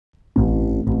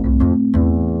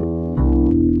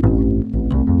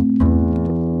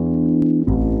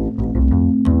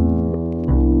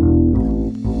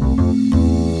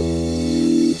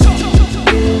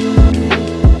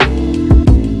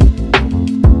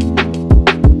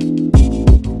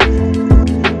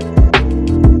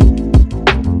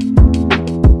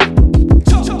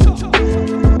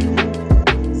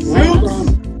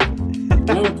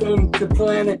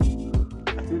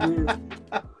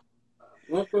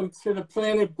welcome to the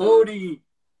planet BODE.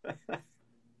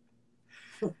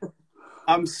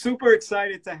 I'm super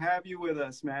excited to have you with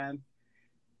us, man.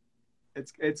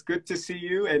 It's good to see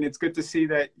you, and it's good to see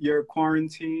that you're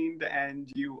quarantined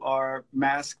and you are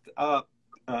masked up,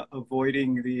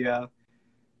 avoiding the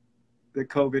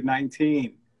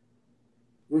COVID-19.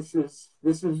 This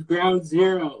is ground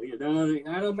zero, you know.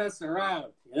 I don't mess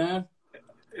around, you know.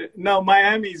 No,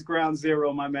 Miami's ground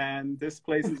zero, my man. This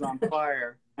place is on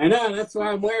fire. I know, that's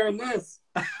why I'm wearing this.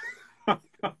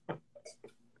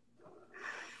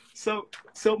 So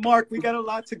Mark, we got a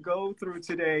lot to go through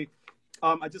today.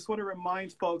 I just want to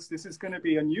remind folks, this is going to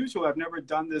be unusual. I've never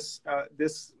done this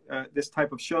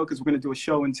type of show, because we're going to do a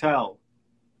show and tell,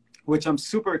 which I'm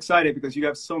super excited because you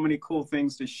have so many cool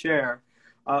things to share.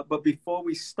 But before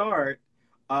we start,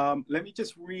 let me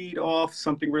just read off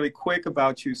something really quick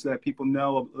about you so that people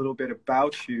know a little bit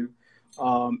about you,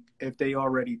 if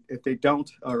they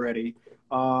don't already.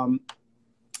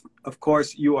 Of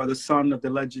course, you are the son of the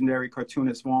legendary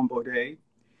cartoonist Juan BODE.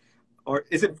 Or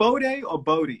is it BODE or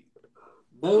BODE?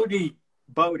 BODE.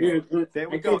 BODE. Yeah, there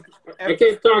we go. I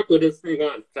can't talk with this thing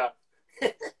on top.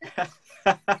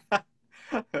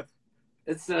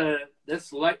 That's a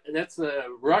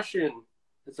Russian.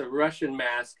 It's a Russian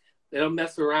mask. They don't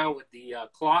mess around with the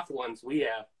cloth ones we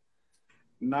have.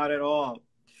 Not at all.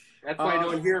 That's why I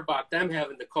don't hear about them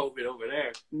having the COVID over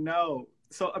there. No.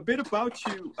 So a bit about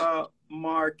you,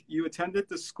 Mark. You attended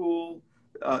the school,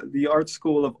 the art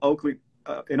school of Oakland,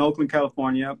 in Oakland,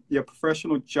 California. Your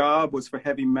professional job was for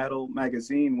Heavy Metal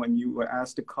magazine when you were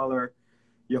asked to color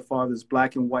your father's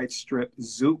black and white strip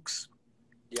Zooks,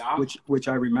 yeah, which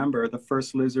I remember, the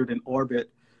first lizard in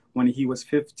orbit, when he was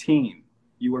 15.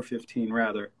 You were 15,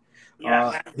 rather.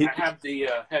 Yeah, I have the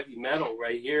Heavy Metal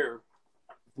right here.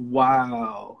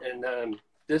 Wow. And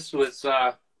this was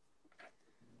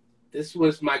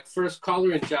my first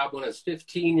coloring job when I was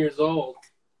 15 years old.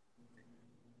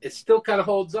 It still kind of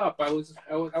holds up. I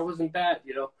wasn't bad,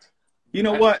 you know. You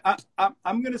know what?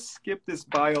 I'm going to skip this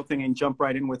bio thing and jump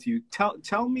right in with you.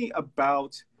 Tell me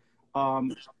about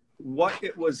what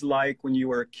it was like when you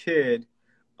were a kid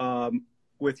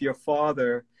with your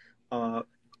father,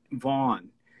 Vaughn.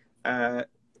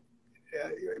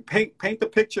 Paint the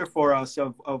picture for us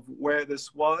of where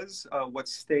this was, what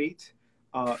state,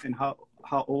 and how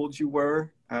old you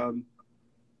were.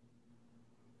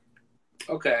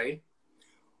 Okay.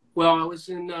 Well, I was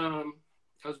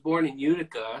born in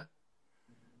Utica,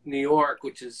 New York,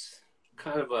 which is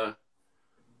kind of a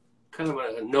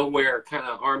nowhere kind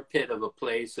of armpit of a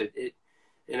place.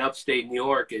 In upstate New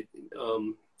York, it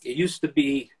used to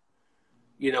be,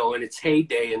 you know, in its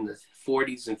heyday in the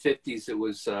 40s and 50s, it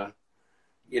was,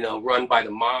 you know, run by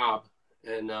the mob.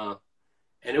 And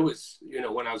it was, you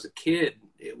know, when I was a kid,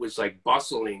 it was like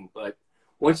bustling. But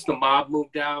once the mob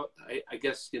moved out, I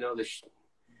guess, you know,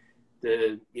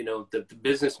 the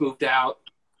business moved out,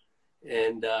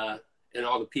 and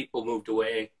all the people moved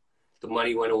away. The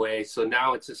money went away. So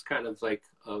now it's just kind of like,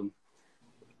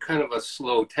 kind of a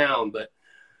slow town. But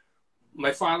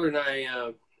my father and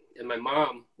I, and my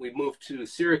mom, we moved to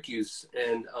Syracuse,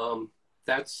 and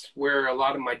that's where a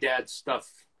lot of my dad's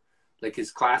stuff, like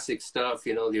his classic stuff,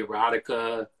 you know, the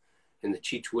erotica and the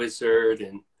Cheech Wizard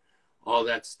and all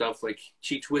that stuff. Like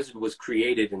Cheech Wizard was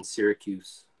created in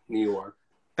Syracuse, New York.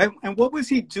 And what was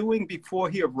he doing before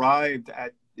he arrived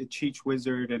at the Cheech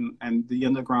Wizard and the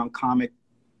underground comic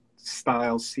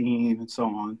style scene and so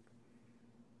on?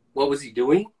 What was he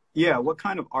doing? Yeah, what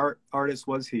kind of artist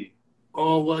was he?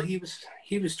 Oh, well, he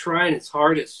was trying his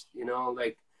hardest, you know,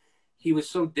 like he was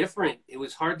so different. It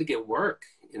was hard to get work,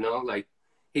 you know, like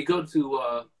he'd go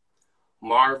to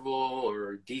Marvel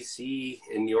or DC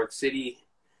in New York City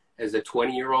as a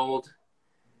 20-year-old,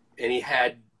 and he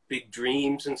had big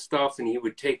dreams and stuff, and he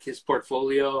would take his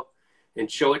portfolio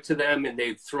and show it to them, and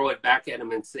they'd throw it back at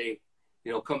him and say,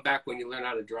 you know, come back when you learn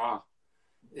how to draw.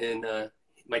 And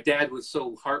my dad was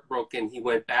so heartbroken, he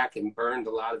went back and burned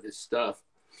a lot of his stuff.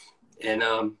 And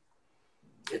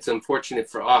it's unfortunate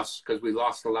for us because we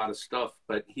lost a lot of stuff,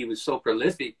 but he was so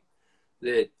prolific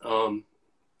that,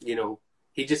 you know,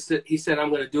 he said, I'm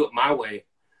going to do it my way.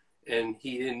 And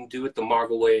he didn't do it the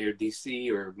Marvel way or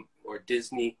DC or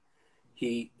Disney.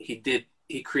 He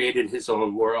created his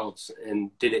own worlds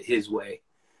and did it his way,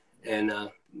 and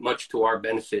much to our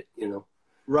benefit, you know.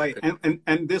 Right.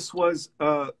 And this was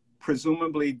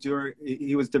presumably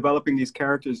he was developing these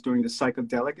characters during the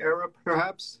psychedelic era,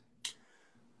 perhaps?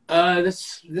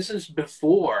 This is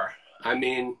before. I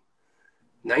mean,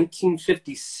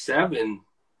 1957.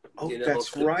 Oh, you know,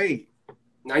 that's right.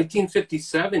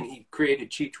 1957, he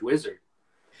created Cheech Wizard.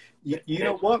 You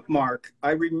know what, Mark?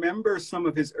 I remember some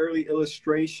of his early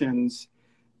illustrations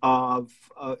of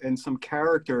and some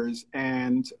characters,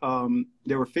 and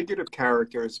they were figurative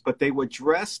characters, but they were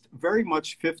dressed very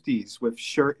much 50s with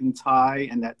shirt and tie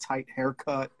and that tight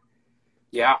haircut.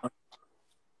 Yeah.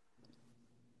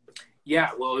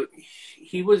 Yeah, well,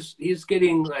 he's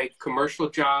getting like commercial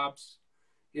jobs,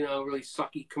 you know, really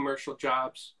sucky commercial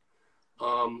jobs.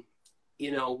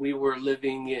 You know, we were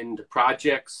living in the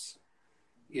projects,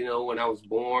 you know, when I was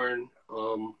born.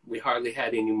 We hardly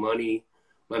had any money.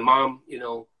 My mom, you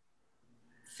know,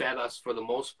 fed us for the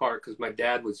most part because my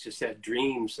dad was just had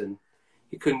dreams and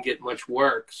he couldn't get much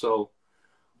work. So,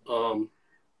 you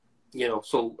know,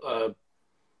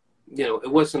 you know,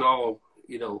 it wasn't all,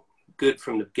 you know, good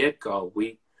from the get-go.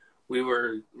 We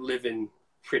were living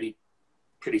pretty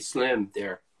slim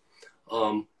there.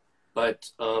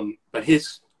 But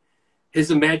his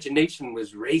imagination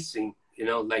was racing, you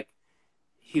know, like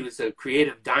he was a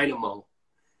creative dynamo,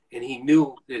 and he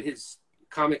knew that his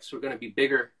comics were going to be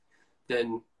bigger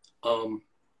than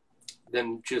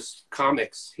just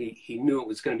comics. He knew it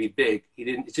was going to be big.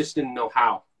 He just didn't know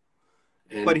how.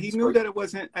 And But he knew that it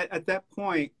wasn't at that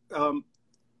point.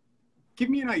 Give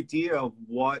me an idea of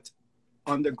what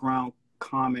underground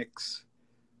comics,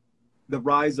 the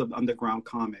rise of underground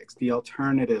comics, the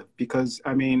alternative. Because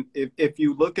I mean, if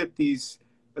you look at this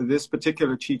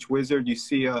particular Cheech Wizard, you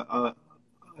see a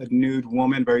nude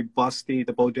woman, very busty,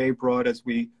 the BODE broad as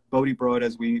we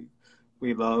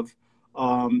love.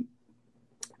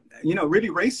 You know, really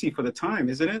racy for the time,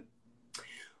 isn't it?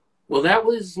 Well, that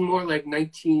was more like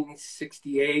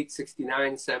 1968,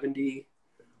 69, 70.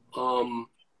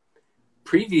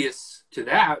 Previous to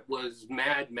that was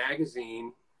Mad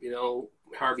Magazine, you know,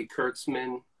 Harvey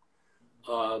Kurtzman.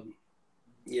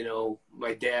 You know,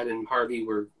 my dad and Harvey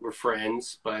were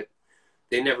friends, but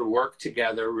they never worked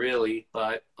together really.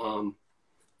 But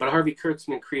Harvey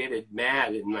Kurtzman created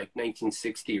Mad in like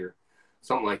 1960 or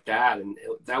something like that. And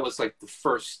that was like the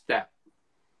first step,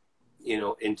 you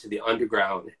know, into the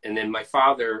underground. And then my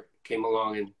father came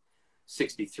along in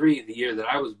 63, the year that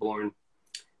I was born,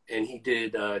 and he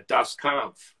did Das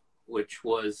Kampf, which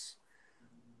was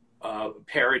a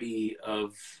parody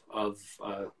of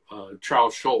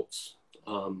Charles Schulz,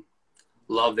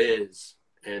 Love Is,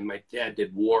 and my dad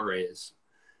did War Is.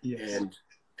 Yes.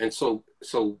 And so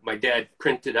my dad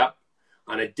printed up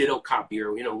on a ditto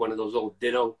copier, you know, one of those old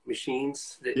ditto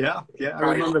machines that Yeah, I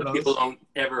remember those. people don't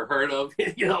ever heard of,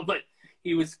 you know, but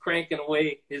he was cranking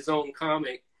away his own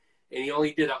comic, and he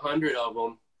only did 100 of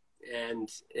them, and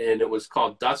it was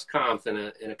called Das Kampf, and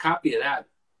a copy of that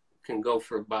can go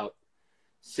for about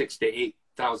 $6,000 to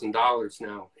 $8,000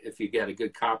 now if you get a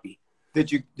good copy.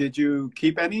 Did you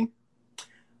keep any?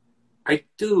 I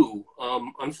do.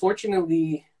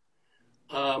 Unfortunately,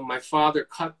 my father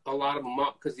cut a lot of them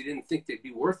up because he didn't think they'd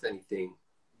be worth anything.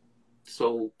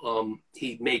 So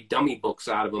he made dummy books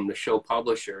out of them to show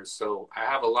publishers. So I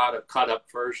have a lot of cut up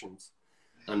versions,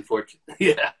 unfortunately.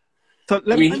 Yeah. So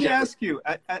let me ask you,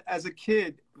 as a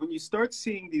kid, when you start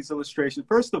seeing these illustrations,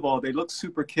 first of all, they look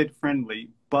super kid friendly,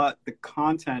 but the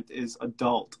content is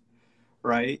adult,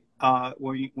 right?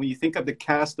 When you think of the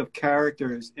cast of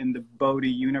characters in the BODE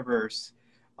universe,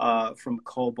 from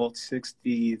Cobalt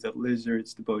 60, the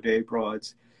Lizards, the BODE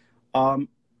Broads,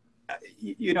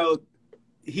 you know,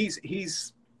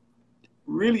 he's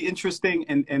really interesting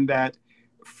in that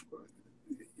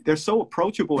they're so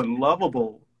approachable and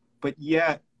lovable, but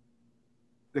yet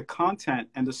the content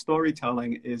and the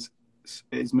storytelling is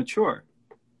mature.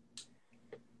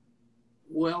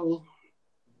 Well,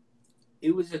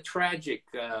 it was a tragic.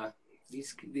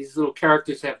 These little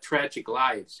characters have tragic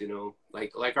lives, you know,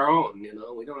 like our own. You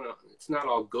know, we don't know. It's not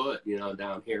all good, you know,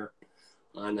 down here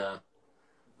on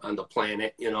the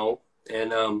planet, you know.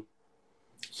 And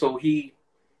so he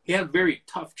had a very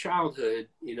tough childhood,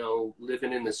 you know,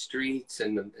 living in the streets,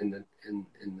 and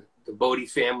the BODE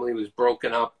family was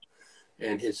broken up,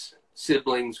 and his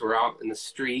siblings were out in the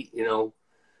street, you know,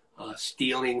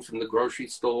 stealing from the grocery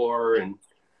store and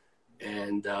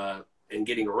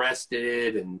getting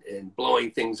arrested and blowing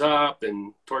things up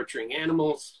and torturing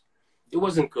animals. It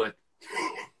wasn't good.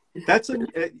 That's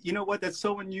you know what? That's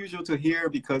so unusual to hear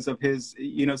because of his,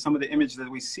 you know, some of the images that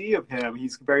we see of him.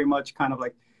 He's very much kind of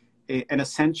like an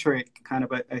eccentric kind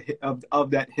of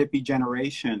of that hippie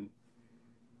generation.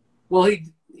 Well,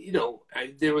 you know,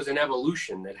 there was an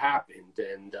evolution that happened,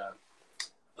 and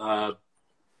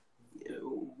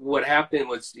what happened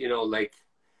was, you know, like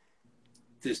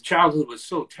his childhood was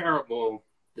so terrible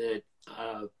that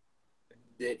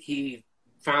he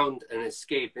found an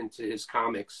escape into his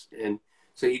comics, and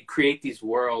so he'd create these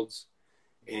worlds,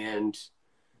 and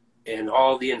and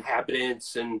all the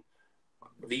inhabitants and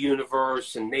the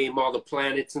universe and name all the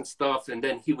planets and stuff. And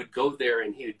then he would go there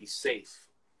and he would be safe.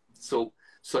 So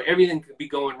everything could be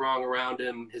going wrong around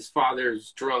him. His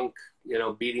father's drunk, you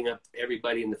know, beating up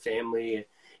everybody in the family.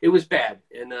 It was bad.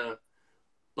 And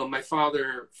but my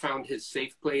father found his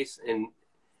safe place, and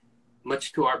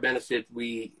much to our benefit,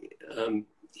 he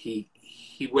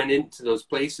went into those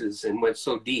places and went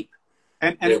so deep.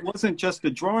 And it wasn't just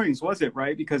the drawings, was it,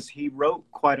 right? Because he wrote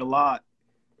quite a lot.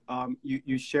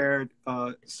 You shared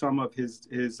some of his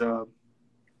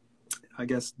I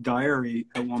guess diary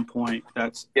at one point.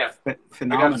 That's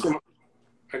phenomenal.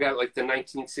 I got like the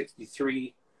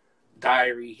 1963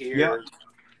 diary here. Yeah,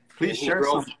 please share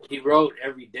some. He wrote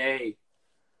every day,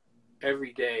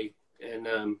 and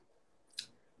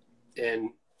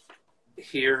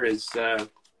here is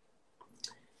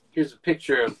here's a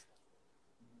picture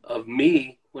of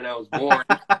me when I was born.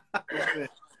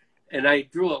 And I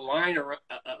drew a line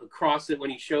across it when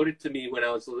he showed it to me when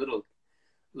I was a little,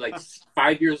 like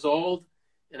 5 years old,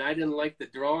 and I didn't like the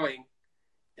drawing,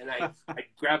 and I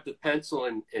grabbed the pencil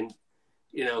and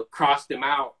you know, crossed him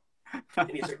out,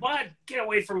 and he's like, "What? Get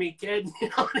away from me, kid!" You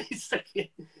know, and he's like, and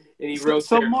he wrote.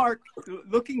 So Mark,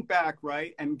 looking back,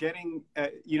 right, and getting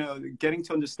you know, getting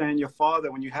to understand your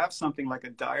father, when you have something like a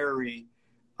diary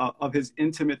of his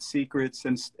intimate secrets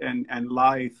and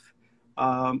life.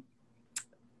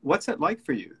 What's it like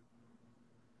for you?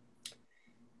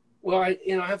 Well, I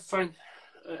have fun.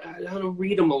 I don't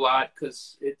read them a lot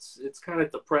because it's kind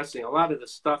of depressing. A lot of the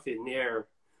stuff in there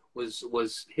was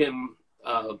him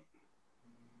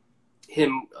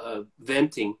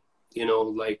venting, you know,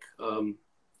 like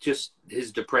just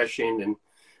his depression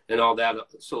and all that.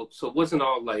 So it wasn't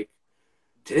all like,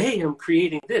 today I'm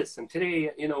creating this, and today,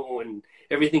 you know, and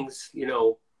everything's, you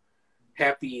know,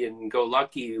 happy and go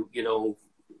lucky, you know,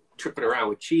 tripping around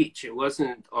with Cheech. It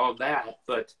wasn't all that,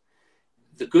 but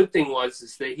the good thing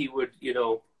is that he would, you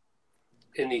know,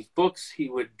 in these books, he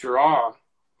would draw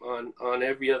on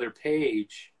every other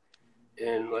page.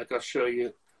 And like, I'll show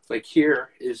you, like, here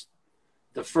is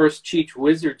the first Cheech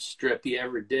Wizard strip he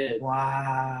ever did.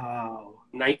 Wow.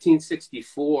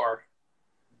 1964.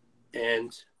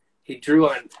 And he drew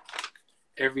on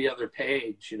every other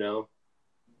page, you know.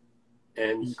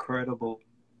 And incredible.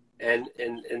 And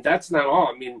that's not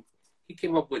all. I mean, he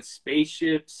came up with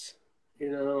spaceships, you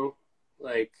know,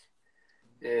 like,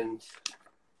 and,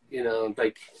 you know,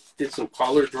 like, did some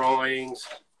color drawings.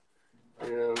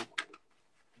 You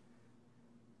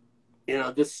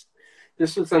know, this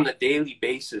was on a daily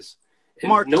basis. And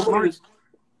Mark, let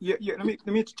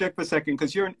me interject for a second,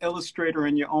 because you're an illustrator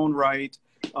in your own right.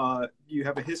 You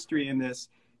have a history in this.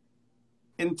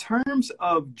 In terms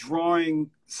of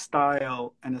drawing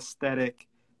style and aesthetic,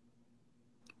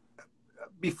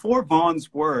 before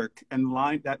Vaughn's work and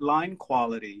that line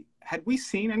quality, had we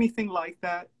seen anything like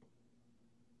that?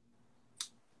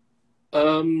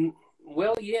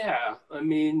 Well, yeah. I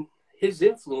mean, his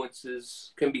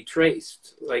influences can be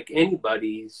traced, like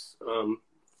anybody's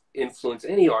influence.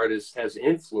 Any artist has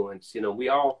influence. You know, we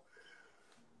all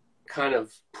kind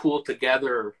of pool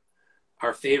together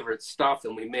our favorite stuff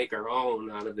and we make our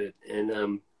own out of it.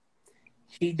 And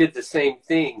he did the same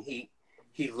thing.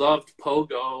 He loved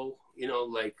Pogo, you know,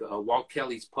 like Walt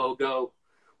Kelly's Pogo,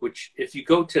 which if you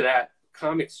go to that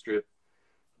comic strip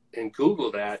and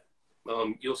Google that,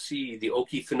 you'll see the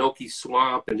Okefenokee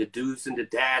Swamp and the do's and the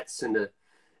dats and the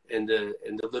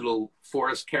little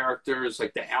forest characters.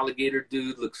 Like the alligator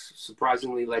dude looks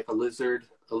surprisingly like a lizard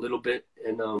a little bit,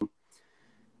 and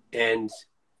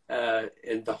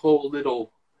the whole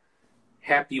little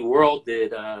happy world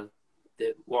that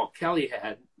Walt Kelly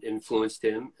had influenced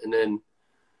him. And then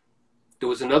there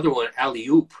was another one, Alley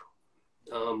Oop,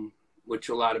 which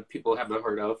a lot of people haven't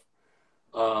heard of.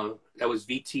 That was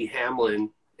V.T. Hamlin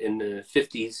in the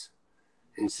 50s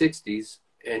and 60s,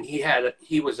 and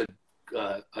he was a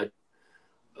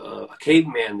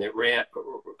caveman that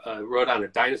rode on a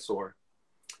dinosaur,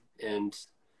 and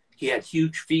he had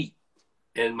huge feet.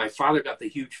 And my father got the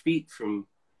huge feet from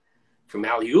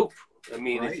Alley Oop. I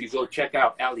mean, right. If you go check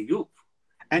out Alley Oop.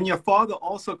 And your father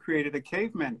also created a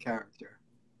caveman character.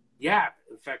 Yeah.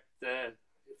 In fact, if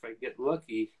I get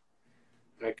lucky,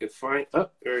 I could find... Oh,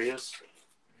 there he is.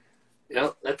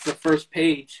 Yeah, that's the first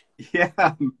page.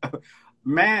 Yeah.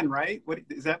 Man, right? What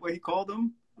is that what he called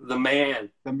him? The Man.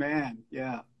 The Man,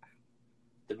 yeah.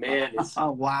 The Man is...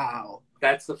 Oh, wow.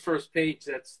 That's the first page.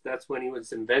 That's when he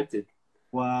was invented.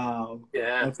 Wow.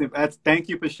 Yeah. That's thank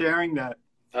you for sharing that.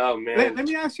 Oh, man. Let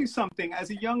me ask you something. As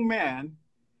a young man,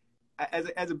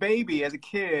 as a baby, as a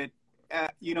kid,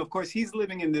 you know, of course, he's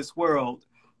living in this world.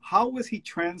 How was he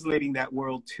translating that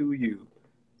world to you?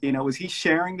 You know, was he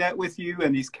sharing that with you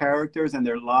and these characters and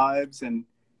their lives? And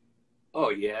Oh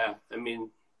yeah, I mean,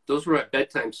 those were at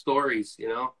bedtime stories. You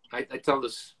know, I tell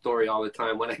this story all the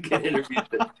time when I get interviewed.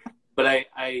 But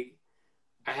I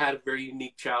had a very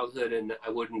unique childhood, and I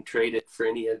wouldn't trade it for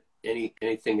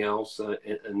anything else.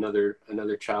 Another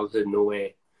childhood, no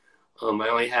way. I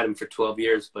only had him for 12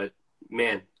 years, but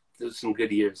man, those some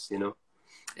good years, you know.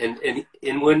 And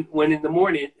when in the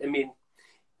morning, I mean,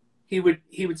 he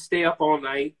would stay up all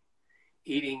night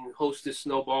eating Hostess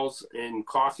snowballs and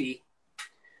coffee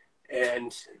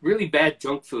and really bad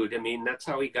junk food. I mean, that's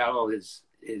how he got all his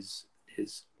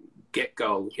get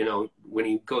go. You know, when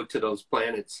he go to those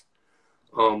planets,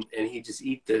 and he just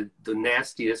eat the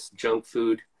nastiest junk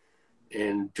food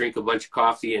and drink a bunch of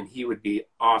coffee, and he would be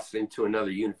off into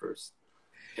another universe.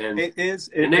 And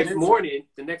the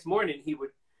next morning he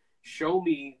would show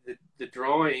me the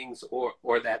drawings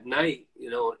or that night,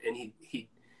 you know, and he'd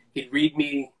read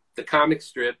me the comic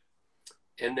strip,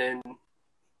 and then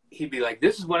he'd be like,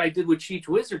 "This is what I did with Cheech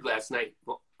Wizard last night,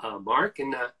 Mark,"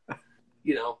 and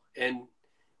you know, and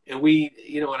we,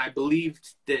 you know, and I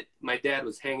believed that my dad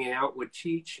was hanging out with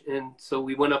Cheech, and so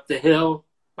we went up the hill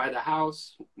by the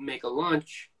house, make a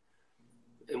lunch,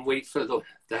 and wait for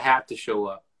the hat to show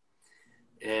up.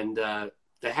 And the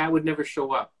hat would never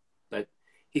show up, but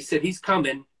he said he's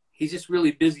coming. He's just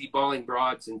really busy balling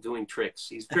broads and doing tricks.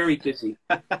 He's very busy,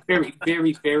 very,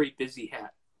 very, very busy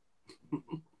hat.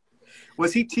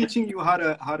 Was he teaching you how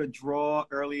to draw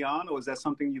early on, or was that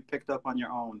something you picked up on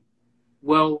your own?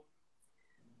 Well,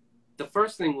 the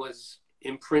first thing was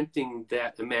imprinting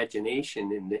that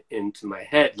imagination into my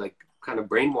head, like kind of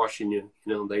brainwashing you,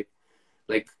 you know,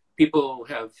 like people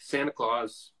have Santa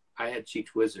Claus. I had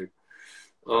Cheech Wizard.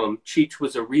 Cheech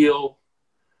was a real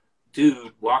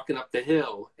dude walking up the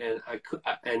hill,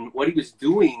 and what he was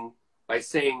doing by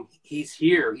saying he's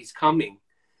here, he's coming,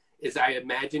 is I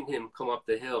imagined him come up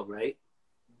the hill, right?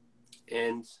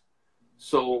 And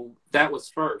so that was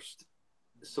first.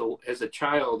 So as a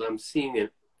child, I'm seeing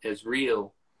it as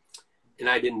real, and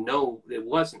I didn't know it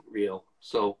wasn't real.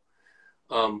 So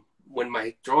when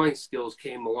my drawing skills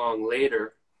came along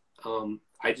later,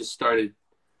 I just started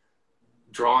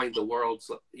drawing the worlds,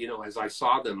 you know, as I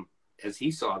saw them, as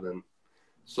he saw them.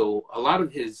 So a lot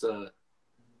of his,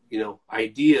 you know,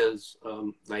 ideas,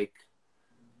 like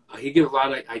he gave a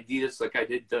lot of ideas, like I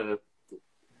did the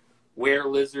were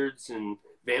lizards and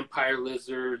vampire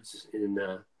lizards and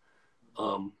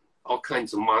all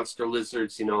kinds of monster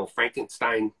lizards, you know,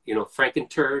 Frankenstein, you know,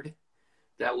 Frankenturd.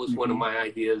 That was one of my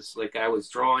ideas. Like I was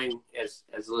drawing as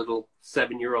a little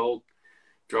 7-year-old,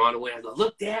 drawing away. I go,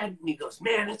 "Look, Dad," and he goes,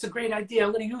 "Man, that's a great idea.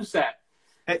 I'm going to use that."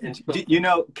 You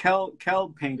know,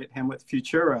 Kel painted him with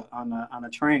Futura on a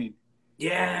train.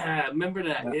 Yeah, remember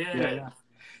that? Yeah.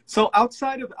 So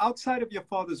outside of your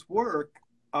father's work,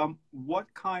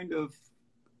 what kind of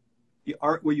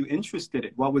art were you interested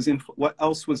in? What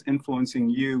else was influencing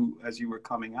you as you were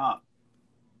coming up?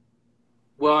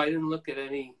 Well, I didn't look at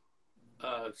any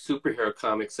superhero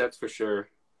comics, that's for sure.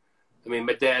 I mean,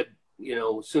 my dad, you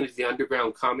know, as soon as the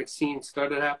underground comic scene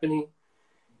started happening,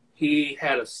 he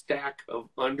had a stack of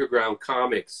underground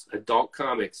comics, adult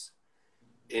comics,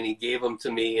 and he gave them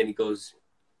to me, and he goes,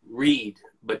 "Read,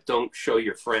 but don't show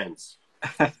your friends."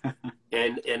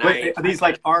 And Wait, are these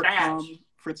like Arkham,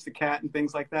 Fritz the Cat, and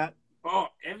things like that? Oh,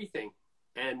 everything.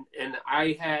 And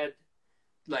I had,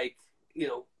 like, you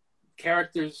know,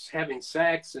 characters having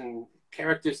sex and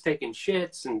characters taking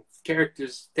shits and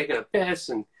characters taking a piss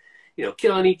and, you know,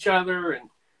 killing each other. And,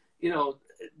 you know,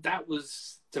 that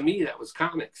was, to me, that was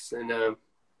comics. And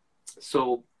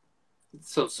so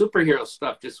superhero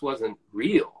stuff just wasn't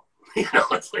real. You know,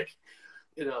 it's like,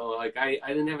 you know, like I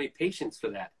didn't have any patience for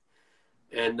that.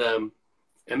 And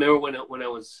I remember when I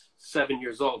was 7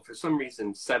 years old, for some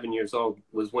reason, 7 years old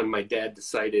was when my dad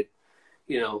decided,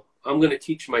 you know, I'm going to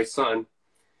teach my son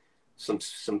some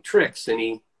tricks. And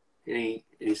he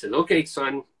said, "Okay,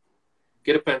 son,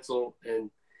 get a pencil."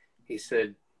 And he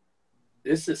said,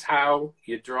 "This is how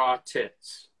you draw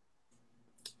tits."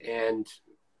 And,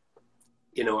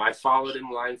 you know, I followed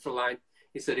him line for line.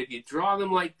 He said, "If you draw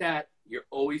them like that, you're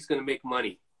always going to make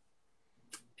money."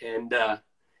 And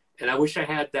I wish I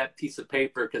had that piece of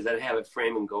paper because I'd have it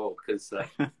framed in gold. Because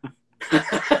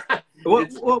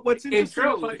what's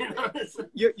interesting about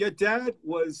your dad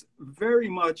was very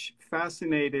much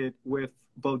fascinated with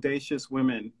bodacious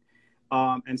women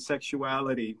and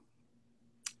sexuality,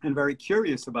 and very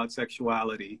curious about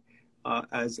sexuality,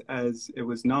 as it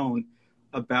was known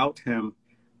about him.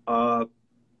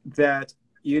 That,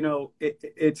 you know,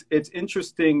 it's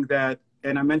interesting that,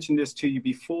 and I mentioned this to you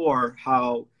before,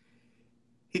 how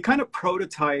he kind of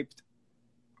prototyped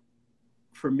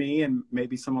for me and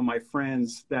maybe some of my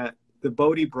friends that the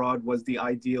BODE broad was the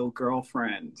ideal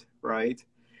girlfriend, right?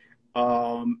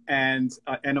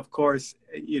 And of course,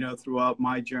 you know, throughout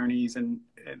my journeys and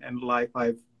life,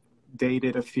 I've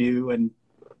dated a few and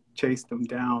chased them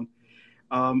down.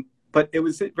 But it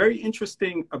was very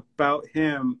interesting about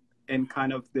him and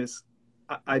kind of this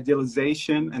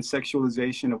idealization and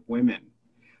sexualization of women.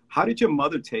 How did your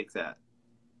mother take that?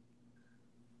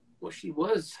 Well, she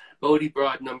was BODE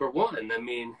broad number one. I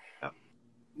mean, Yeah.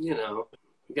 you know,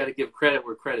 you got to give credit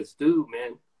where credit's due,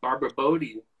 man. Barbara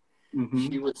BODE,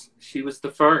 Mm-hmm. she was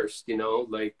the first, you know,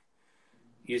 like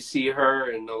you see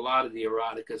her in a lot of the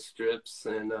erotica strips,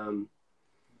 and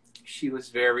she was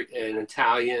very an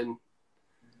Italian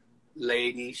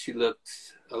lady. She looked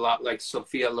a lot like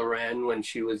Sophia Loren when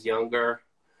she was younger,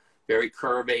 very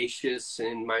curvaceous,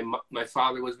 and my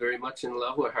father was very much in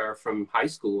love with her from high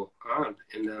school on,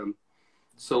 and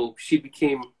so she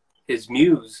became his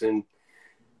muse, and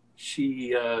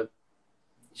she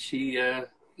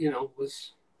you know,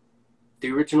 was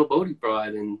the original BODE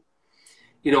broad. And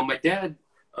you know, my dad,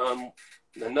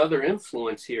 another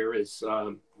influence here is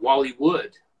Wally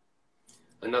Wood,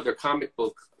 another comic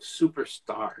book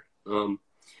superstar.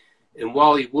 And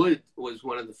Wally Wood was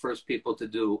one of the first people to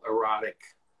do erotic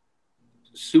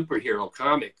superhero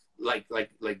comic, like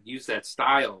use that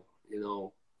style, you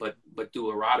know, but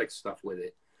do erotic stuff with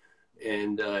it.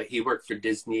 And he worked for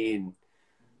Disney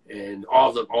and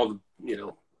all the you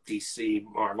know, DC,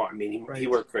 Marvel. I mean, he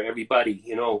worked for everybody,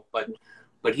 you know.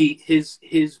 But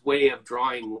his way of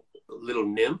drawing little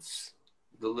nymphs,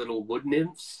 the little wood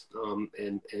nymphs,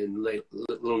 and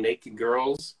little naked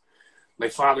girls. My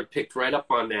father picked right up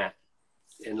on that,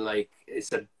 and like it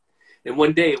said, and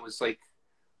one day it was like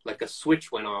a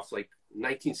switch went off. Like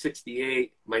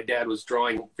 1968, my dad was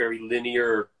drawing very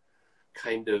linear,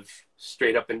 kind of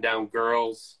straight up and down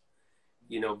girls,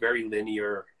 you know, very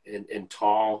linear and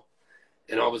tall.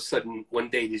 And all of a sudden, one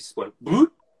day they just went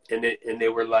boop, and they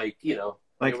were like, you know,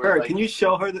 Like her. Like, can you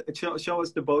show her show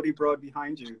us the BODE broad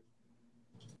behind you?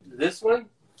 This one?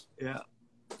 Yeah.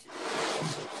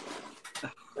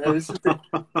 This is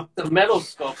the metal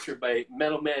sculpture by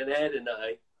Metal Man Ed and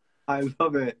I. I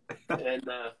love it. And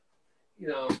you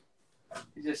know,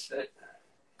 you just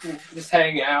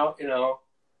hang out, you know.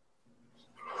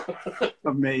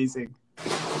 Amazing.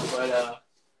 But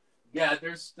yeah,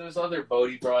 there's other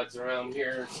BODE broads around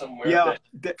here somewhere. Yeah,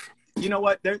 you know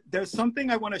what? There's something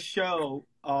I want to show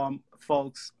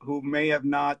folks who may have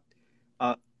not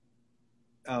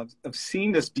have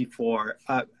seen this before.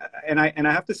 And I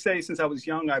have to say, since I was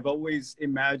young, I've always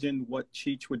imagined what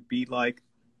Cheech would be like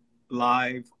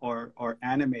live or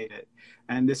animated.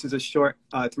 And this is a short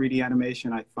 3D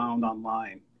animation I found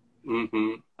online.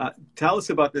 Mm-hmm. Tell us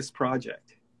about this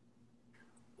project.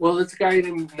 Well, it's a guy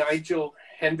named Nigel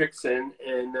Hendrickson,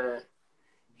 and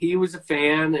he was a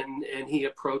fan, and he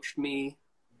approached me.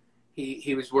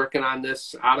 He was working on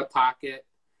this out of pocket,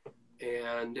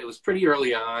 and it was pretty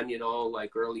early on, you know,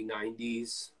 like early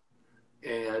 90s.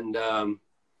 And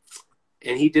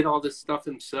he did all this stuff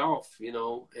himself, you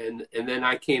know, and then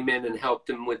I came in and helped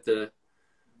him with the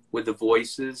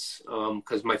voices,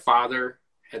 because my father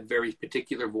had very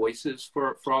particular voices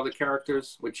for all the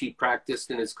characters, which he practiced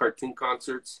in his cartoon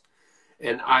concerts.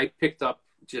 And I picked up,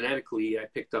 genetically,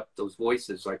 those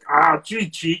voices, like, gee,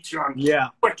 Cheech, yeah,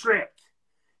 what trick?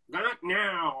 Not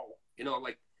now. You know,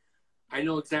 like, I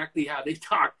know exactly how they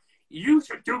talk. You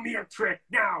should do me a trick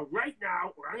now, right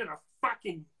now, or I'm going to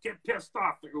fucking get pissed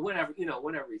off, or whatever, you know,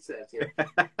 whatever he says. You know?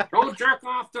 Don't jerk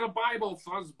off to the Bible,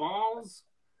 fuzzballs.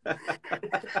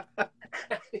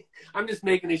 I'm just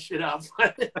making this shit up.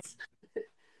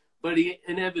 But he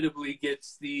inevitably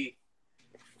gets the,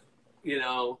 you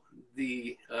know,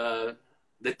 the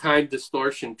time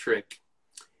distortion trick,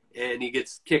 and he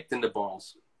gets kicked in the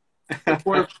balls.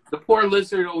 The poor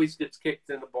lizard always gets kicked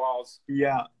in the balls.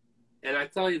 Yeah. And I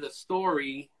tell you the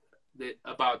story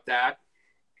about that.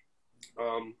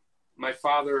 My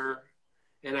father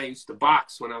and I used to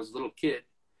box when I was a little kid,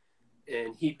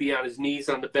 and he'd be on his knees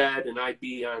on the bed, and I'd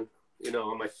be on, you know,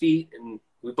 on my feet, and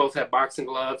we both had boxing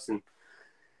gloves. And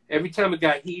every time it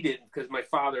got heated, because my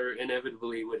father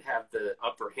inevitably would have the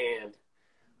upper hand,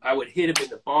 I would hit him in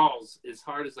the balls as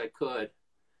hard as I could,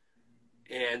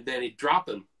 and then he'd drop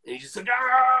him, and he'd just like,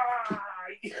 ah!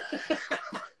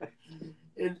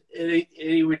 and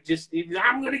he would just,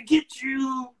 I'm gonna get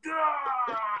you,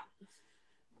 ah!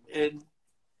 and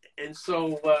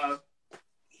so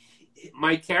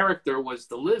my character was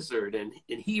the lizard, and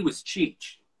he was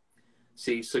Cheech.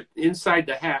 See, so inside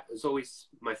the hat was always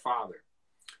my father,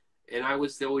 and I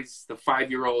was always the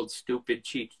 5-year-old stupid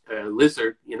Cheech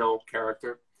lizard, you know,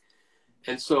 character.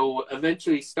 And so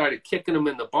eventually he started kicking them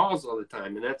in the balls all the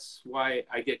time. And that's why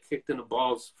I get kicked in the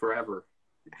balls forever.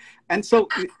 And so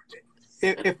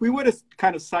if we were to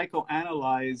kind of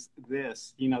psychoanalyze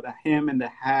this, you know, the him and the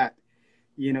hat,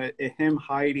 you know, him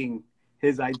hiding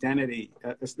his identity,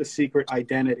 the secret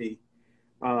identity,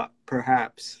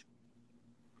 perhaps.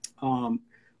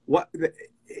 What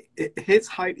his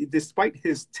height, despite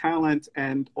his talent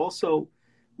and also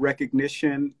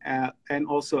recognition and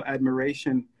also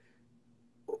admiration,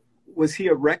 was he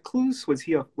a recluse? Was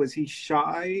he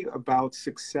shy about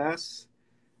success?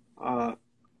 My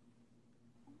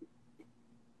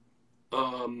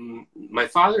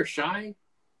father shy?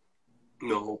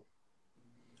 No,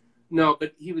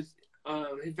 but he was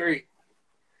very.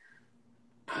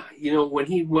 You know, when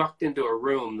he walked into a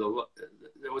room,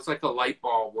 there was like a light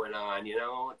bulb went on. You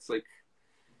know, it's like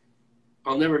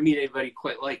I'll never meet anybody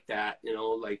quite like that. You know,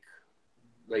 like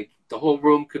the whole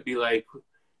room could be like,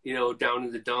 you know, down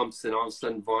in the dumps, and all of a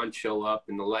sudden Vaughn show up,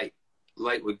 and the light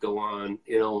would go on.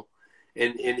 You know,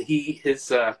 and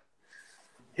his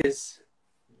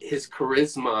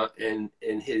charisma and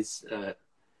his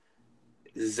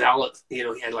zealot. You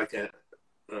know, he had like a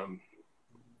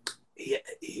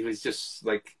he was just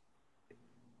like,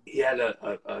 he had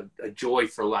a joy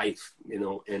for life, you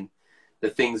know, and the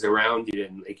things around you.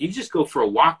 And like, you just go for a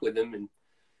walk with him, and,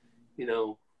 you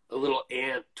know, a little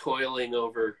ant toiling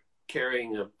over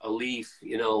carrying a leaf,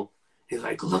 you know, he's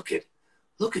like, look at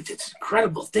this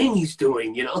incredible thing he's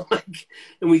doing, you know, like,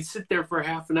 and we'd sit there for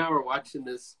half an hour watching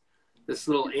this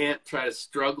little ant try to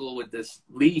struggle with this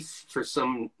leaf for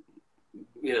some,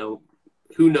 you know,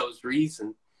 who knows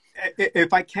reason.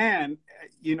 If I can,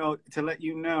 you know, to let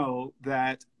you know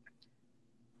that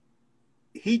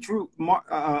he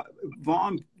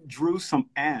Vaughn drew some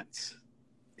ants.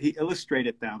 He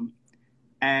illustrated them,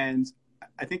 and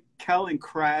I think Kel and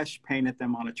Crash painted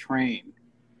them on a train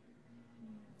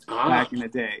back in the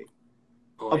day.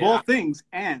 Of all things,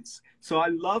 ants. So I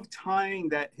love tying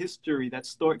that history, that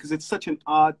story, because it's such an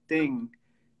odd thing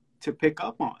to pick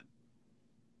up on,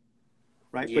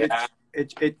 right? Yeah. But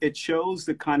it shows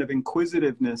the kind of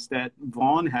inquisitiveness that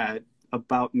Vaughn had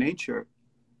about nature.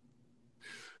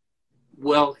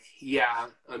 Well, yeah,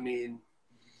 I mean,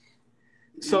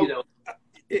 so, you know,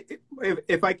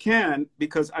 if I can,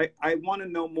 because I want to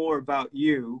know more about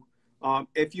you.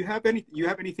 If you have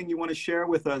anything you want to share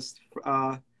with us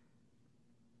of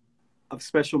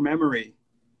special memory.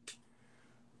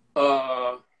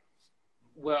 Well,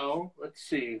 let's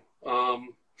see.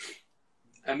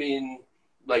 I mean,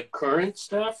 like current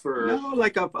stuff, or no,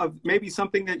 like of maybe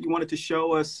something that you wanted to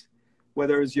show us,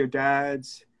 whether it's your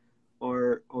dad's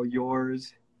or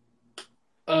yours.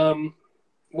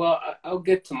 Well, I'll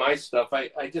get to my stuff.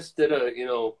 I just did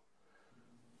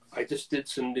I just did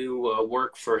some new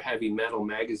work for Heavy Metal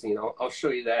magazine. I'll show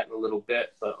you that in a little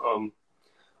bit. But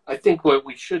I think what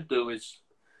we should do is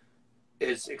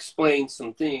explain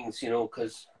some things, you know,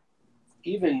 because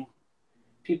even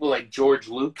people like George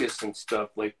Lucas and stuff,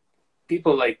 like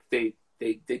people like they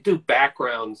do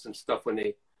backgrounds and stuff when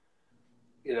they,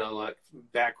 you know, like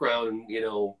background, you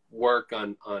know, work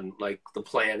on like the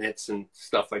planets and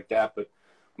stuff like that. But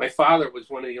my father was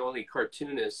one of the only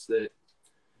cartoonists that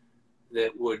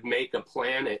would make a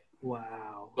planet.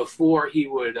 Wow. Before he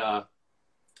would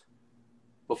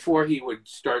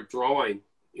start drawing,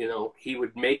 you know, he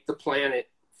would make the planet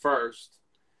first.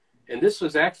 And this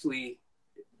was actually,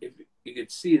 if you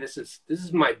could see, this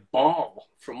is my ball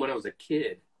from when I was a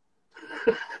kid.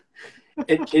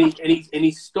 and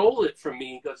he stole it from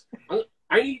me. He goes,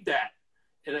 I need that.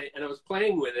 And I was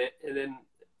playing with it,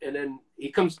 and then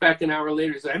he comes back an hour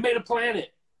later and says, I made a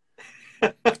planet.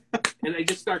 And I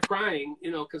just start crying, you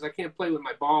know, because I can't play with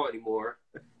my ball anymore.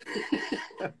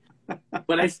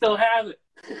 But I still have it.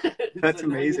 That's a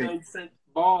amazing. 99-cent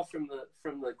ball from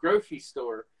the grocery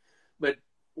store. But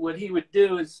what he would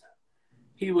do is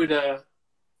he would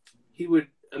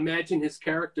imagine his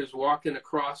characters walking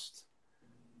across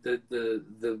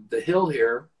the hill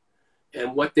here,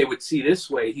 and what they would see this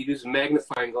way, he'd use a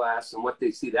magnifying glass, and what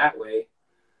they see that way.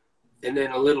 And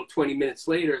then a little 20 minutes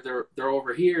later, they're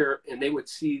over here, and they would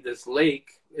see this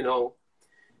lake, you know,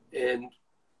 and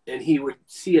he would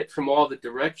see it from all the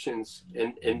directions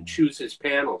and choose his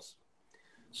panels.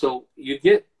 So you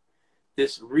get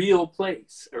this real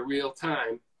place, a real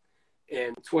time,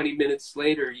 and 20 minutes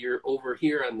later, you're over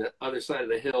here on the other side of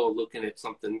the hill looking at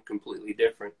something completely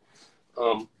different.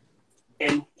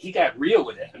 And he got real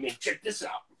with it. I mean, check this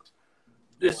out.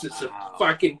 This is a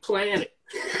fucking planet.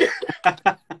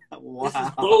 Wow. This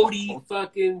is BODE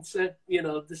fucking, you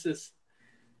know, this is,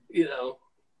 you know.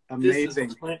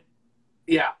 Amazing.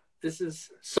 Yeah.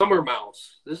 Summer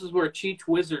Mouse. This is where Cheech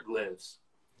Wizard lives,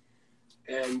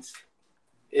 and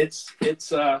it's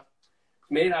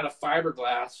made out of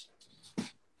fiberglass,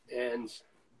 and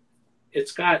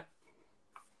it's got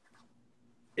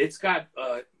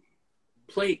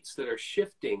plates that are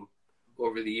shifting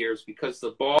over the years because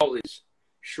the ball is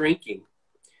shrinking,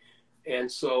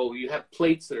 and so you have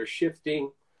plates that are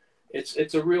shifting.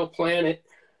 It's a real planet,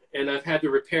 and I've had to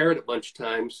repair it a bunch of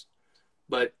times,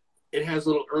 but it has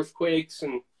little earthquakes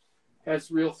and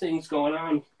has real things going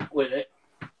on with it.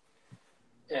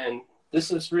 And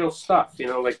this is real stuff, you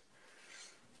know, like,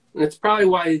 and it's probably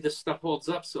why this stuff holds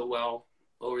up so well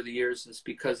over the years, is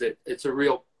because it's a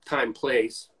real time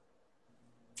place.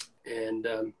 And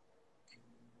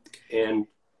in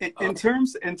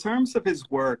terms of his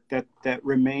work that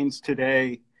remains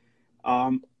today,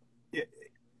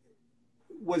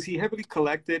 was he heavily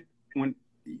collected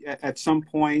at some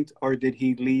point, or did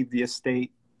he leave the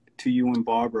estate to you and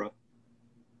Barbara?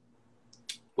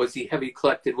 Was he heavily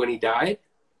collected when he died?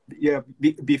 Yeah,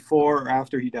 before or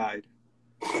after he died?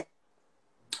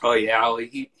 Oh yeah,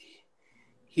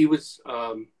 he was,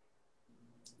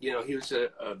 you know, he was a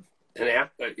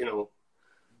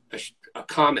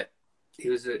comet. He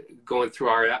was going through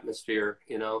our atmosphere.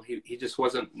 You know, he just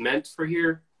wasn't meant for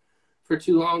here for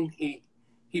too long. He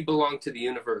belonged to the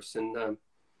universe, and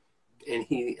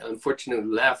he unfortunately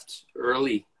left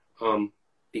early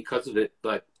because of it.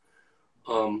 But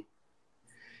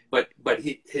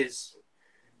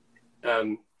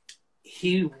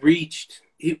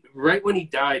right when he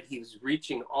died, he was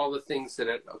reaching all the things that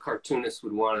a cartoonist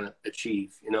would want to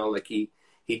achieve. You know, like he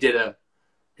did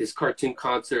his cartoon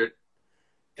concert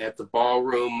at the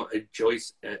ballroom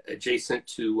adjacent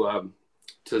to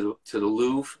the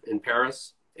Louvre in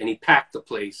Paris, and he packed the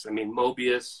place. I mean,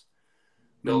 Mobius,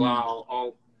 Millau,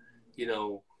 all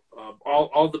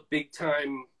the big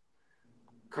time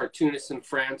cartoonists in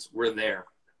France were there,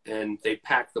 and they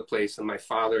packed the place. And my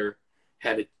father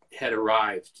had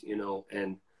arrived, you know,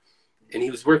 and he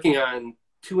was working on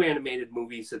 2 animated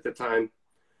movies at the time.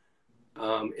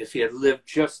 If he had lived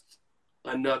just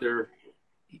another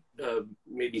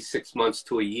maybe 6 months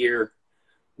to a year,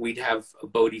 we'd have a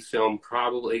BODE film,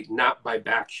 probably not by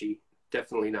Bakshi.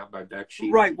 Definitely not by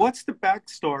Bakshi. Right. What's the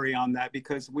backstory on that?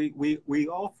 Because we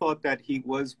all thought that he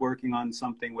was working on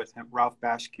something with him, Ralph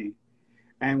Bakshi,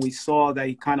 and we saw that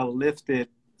he kind of lifted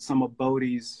some of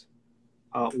BODE's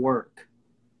work.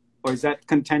 Or is that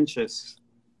contentious?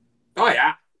 Oh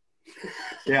yeah.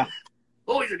 Yeah.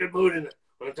 Always a good mood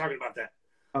when I'm talking about that.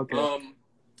 Okay.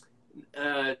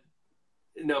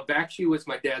 No, Bakshi was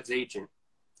my dad's agent.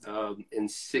 In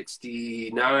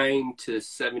 69 to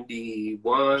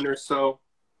 71 or so.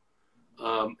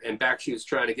 And Bakshi was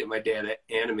trying to get my dad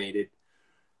animated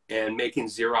and making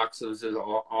Xeroxes of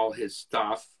all his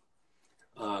stuff.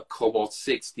 Cobalt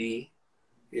 60,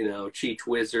 you know, Cheech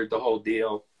Wizard, the whole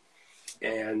deal.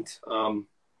 And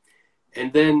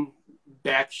then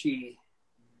Bakshi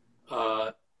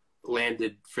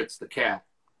landed Fritz the Cat.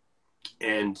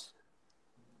 And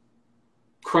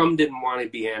Crumb didn't want to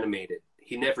be animated.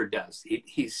 He never does.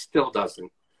 He still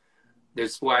doesn't.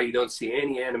 That's why you don't see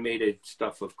any animated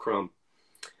stuff of Crumb.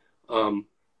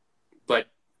 But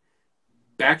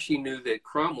Bakshi knew that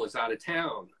Crumb was out of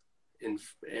town. And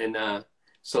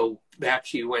so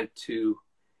Bakshi went to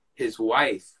his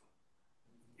wife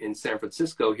in San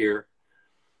Francisco here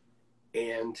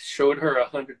and showed her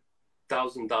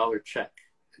 $100,000 check.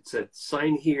 It said,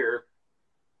 sign here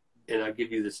and I'll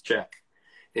give you this check.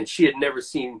 And she had never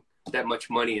seen that much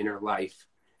money in her life,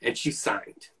 and she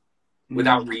signed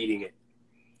without reading it.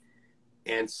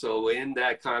 And so in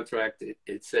that contract,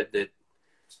 it said that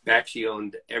Bakshi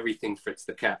owned everything Fritz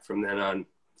the Cat from then on,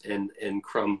 and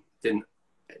Crumb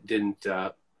didn't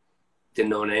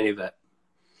own any of it.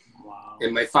 Wow.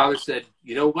 And my father said,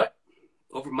 you know what?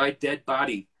 Over my dead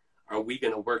body, are we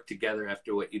going to work together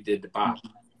after what you did to Bob?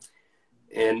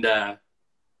 And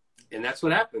that's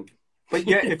what happened. But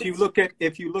yeah, if you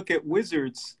look at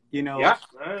Wizards, you know. Yeah.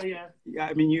 Yeah.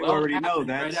 I mean, you already know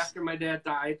that. Right after my dad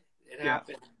died, it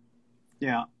happened.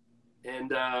 Yeah.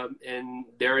 And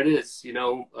there it is. You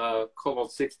know,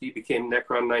 Cobalt 60 became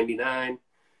Necron 99.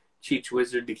 Cheech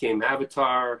Wizard became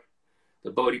Avatar.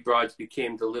 The BODE Broads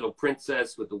became the Little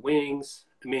Princess with the wings.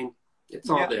 I mean, it's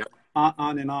all there.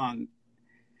 On and on.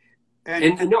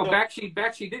 And no,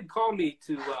 Bakshi did call me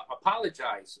to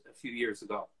apologize a few years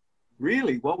ago.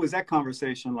 Really? What was that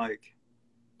conversation like?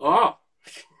 Oh,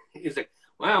 he was like,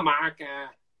 well, Mark,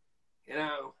 you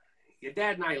know, your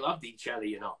dad and I loved each other,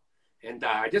 you know. And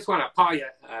I just want to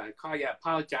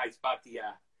apologize about the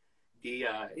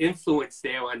influence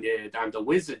there on the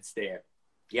Wizards there.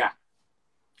 Yeah.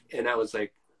 And I was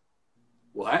like,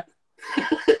 what?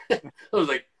 I was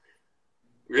like,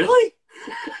 really?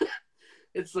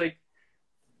 It's like,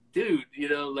 dude, you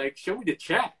know, like, show me the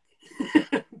check.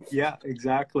 Yeah,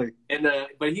 exactly. And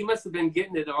but he must have been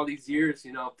getting it all these years,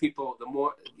 you know. People, the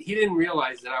more he didn't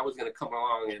realize that I was going to come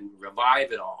along and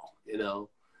revive it all, you know.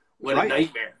 What a Right.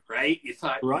 nightmare, right? You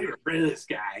thought Right. you were rid of this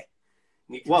guy,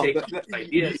 and you could Well, take his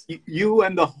ideas. you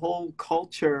and the whole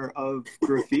culture of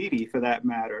graffiti, for that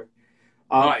matter.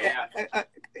 Oh yeah,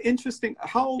 Interesting.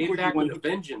 How old came were you back when with a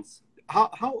vengeance.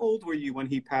 how old were you when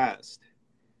he passed?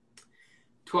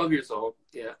 12 years old.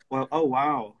 Yeah, Well, oh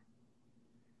wow.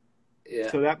 yeah.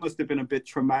 So that must have been a bit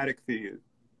traumatic for you.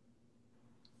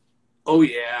 Oh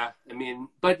yeah. I mean,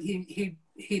 but he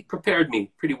prepared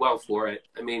me pretty well for it.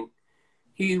 I mean,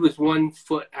 he was 1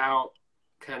 foot out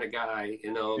kind of guy,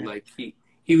 you know, Yeah. like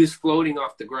he was floating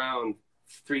off the ground,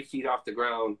 3 feet off the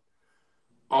ground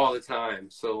all the time.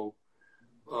 So,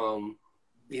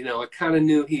 you know, I kind of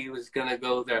knew he was going to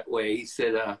go that way. He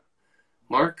said,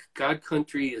 Mark, God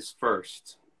country is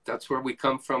first. That's where we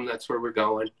come from. That's where we're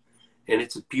going. And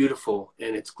it's beautiful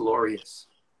and it's glorious.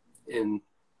 And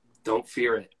don't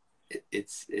fear it.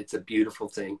 It's a beautiful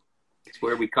thing. It's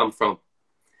where we come from.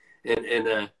 And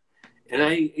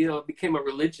I, you know, it became a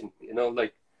religion, you know,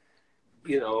 like,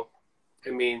 you know,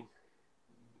 I mean,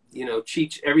 you know,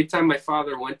 Cheech, every time my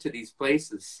father went to these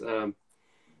places,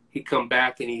 he'd come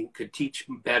back and he could teach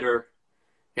better,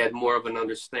 had more of an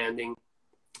understanding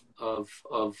of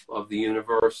the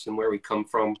universe and where we come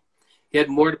from. He had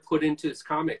more to put into his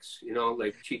comics, you know,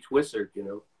 like Cheech Wizard, you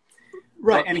know.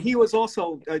 Right, and he was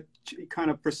also kind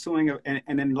of pursuing an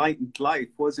enlightened life,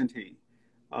 wasn't he?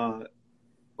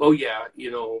 Oh yeah,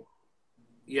 you know,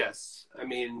 yes. I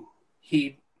mean,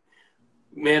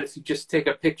 man, if you just take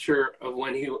a picture of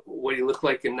what he looked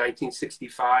like in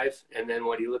 1965 and then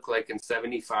what he looked like in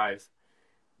 75,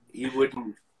 you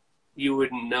wouldn't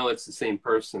know it's the same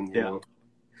person, you know.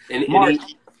 And Mark,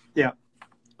 yeah.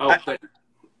 Oh, but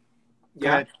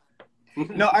yeah.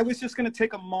 No, I was just going to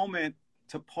take a moment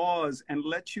to pause and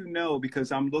let you know,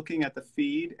 because I'm looking at the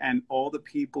feed and all the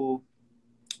people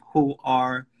who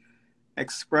are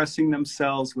expressing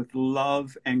themselves with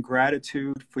love and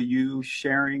gratitude for you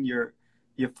sharing your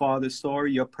father's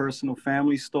story, your personal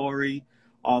family story,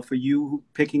 for you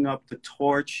picking up the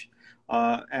torch,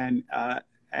 and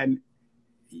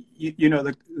you know,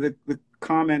 the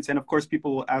comments, and of course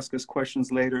people will ask us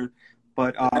questions later,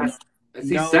 but I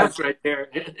see Seth right there.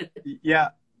 yeah,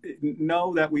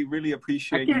 know that we really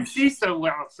appreciate I can't see so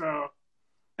well, so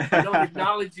if I don't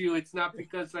acknowledge you, it's not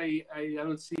because I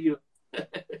don't see you.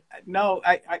 No,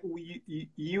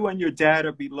 you and your dad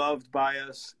are beloved by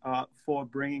us for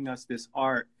bringing us this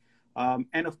art,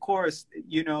 and of course,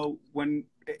 you know, when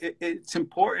it's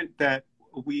important that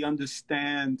we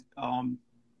understand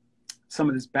some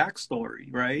of this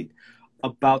backstory, right,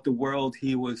 about the world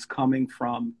he was coming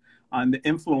from, and the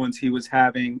influence he was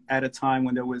having at a time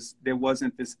when there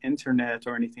wasn't this internet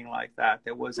or anything like that.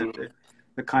 There wasn't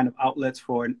the kind of outlets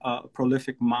for a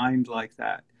prolific mind like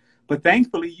that. But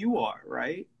thankfully, you are,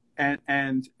 right. And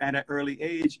at an early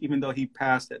age, even though he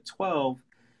passed at 12,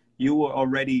 you were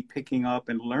already picking up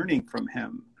and learning from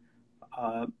him,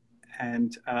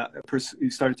 and you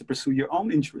started to pursue your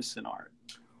own interests in art.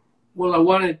 Well, I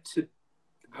wanted to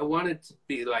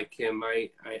be like him. I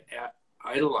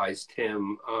idolized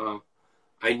him.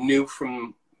 I knew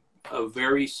from a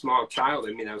very small child.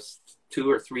 I mean, I was 2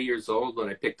 or 3 years old when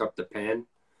I picked up the pen,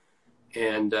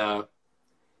 and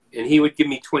he would give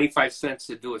me 25 cents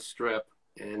to do a strip,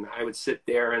 and I would sit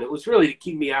there, and it was really to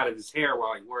keep me out of his hair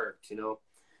while I worked, you know.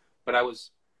 But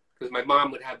because my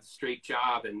mom would have the straight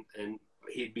job, and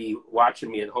he'd be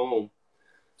watching me at home,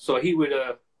 so he would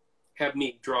have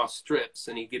me draw strips,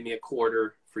 and he'd give me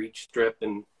 $0.25 for each strip,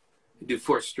 and I'd do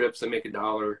 4 strips, I make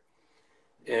 $1,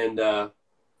 and I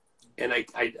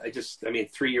mean,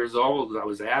 3 years old, I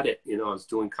was at it, you know. I was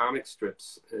doing comic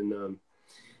strips, and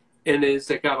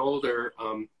as I got older,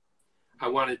 I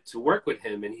wanted to work with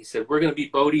him, and he said, "We're going to be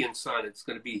BODE and Son. It's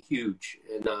going to be huge."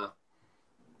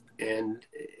 And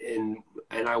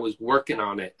I was working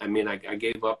on it. I mean, I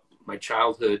gave up my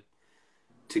childhood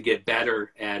to get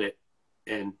better at it,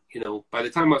 and you know, by the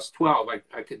time I was 12, I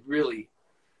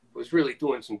was really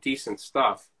doing some decent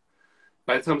stuff.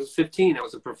 By the time I was 15, I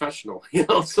was a professional, you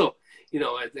know. So, you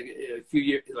know, I think a few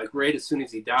years, like right as soon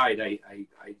as he died, I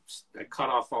cut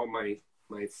off all my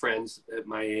friends at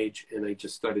my age, and I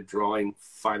just started drawing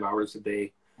 5 hours a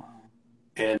day. Wow.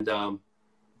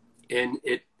 And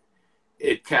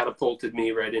it catapulted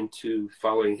me right into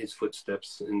following his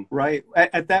footsteps. And right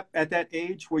at that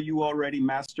age, were you already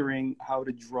mastering how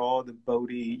to draw the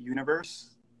BODE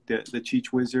universe? the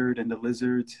Cheech Wizard and the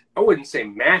Lizards? I wouldn't say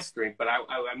mastering, but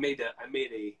I made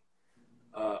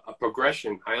a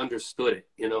progression. I understood it,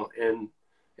 you know,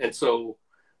 and so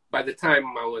by the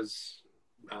time I was,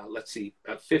 let's see,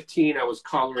 at 15, I was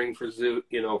coloring for Zoot,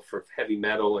 you know, for heavy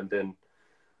metal, and then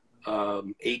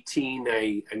 18,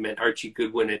 I met Archie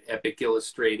Goodwin at Epic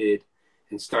Illustrated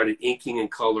and started inking and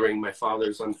coloring my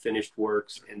father's unfinished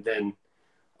works, and then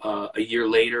a year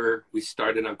later, we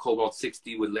started on Cobalt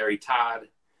 60 with Larry Todd,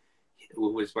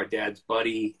 who was my dad's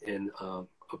buddy and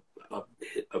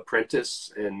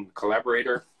apprentice and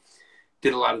collaborator.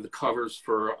 Did a lot of the covers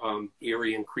for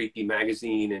Eerie and Creepy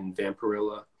magazine and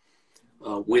Vampirilla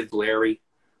with Larry.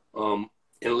 And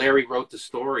Larry wrote the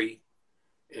story,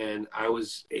 and I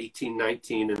was 18,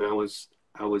 19, and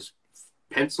I was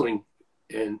penciling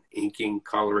and inking,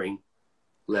 coloring,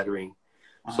 lettering.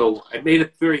 So I made a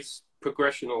very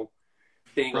progressional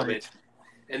thing of it.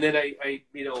 And then I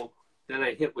then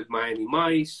I hit with Miami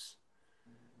Mice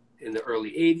in the early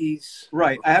 80s.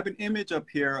 Right. I have an image up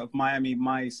here of Miami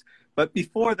Mice. But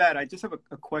before that, I just have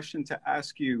a question to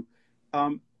ask you.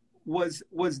 Was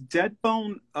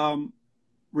Deadbone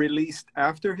released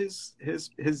after his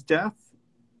death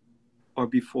or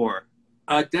before?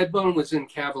 Deadbone was in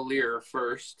Cavalier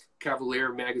first.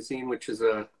 Cavalier magazine, which is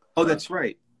a that's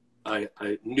right. A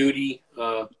nudie.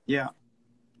 Yeah.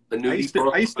 A nudie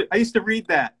book. I used to read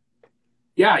that.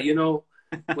 Yeah, you know,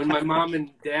 when my mom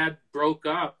and dad broke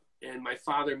up and my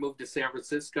father moved to San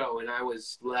Francisco and I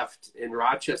was left in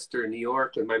Rochester, New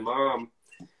York with my mom,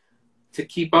 to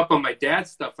keep up on my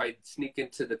dad's stuff, I'd sneak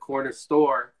into the corner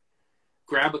store,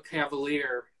 grab a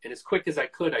Cavalier, and as quick as I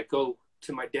could, I'd go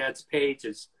to my dad's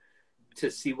pages to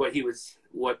see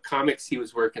what comics he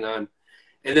was working on.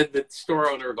 And then the store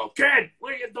owner would go, "Kid,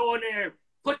 what are you doing there?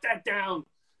 Put that down.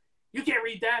 You can't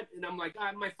read that." And I'm like,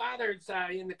 my father's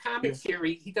in the comics here.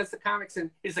 He does the comics. And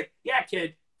he's like, "Yeah,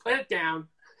 kid, put it down."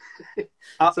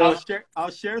 I'll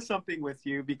share something with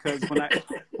you, because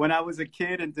when I was a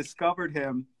kid and discovered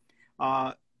him,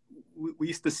 we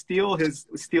used to steal his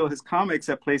comics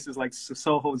at places like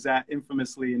Soho Zat,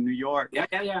 infamously in New York. Yeah.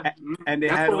 And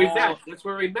That's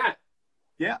where we met.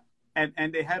 Yeah.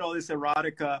 And they had all this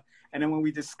erotica. And then when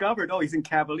we discovered, he's in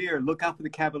Cavalier, look out for the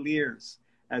Cavaliers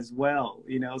as well,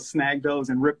 you know, snag those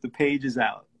and rip the pages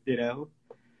out, you know?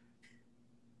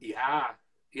 Yeah.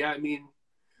 I mean,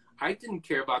 I didn't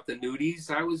care about the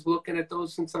nudies. I was looking at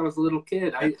those since I was a little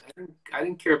kid. I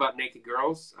didn't care about naked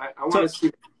girls. I want to see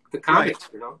the comics,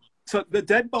 you know? So the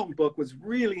Deadbone book was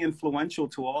really influential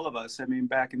to all of us. I mean,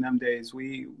 back in them days,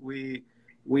 we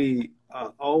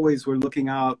always were looking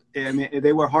out. I mean,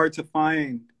 they were hard to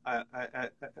find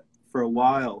for a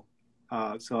while.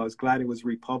 So I was glad it was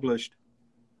republished.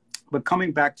 But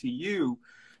coming back to you,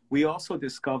 we also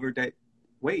discovered that,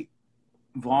 wait,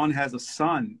 Vaughn has a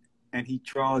son and he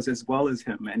draws as well as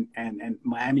him. And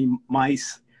Miami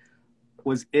Mice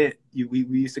was it. We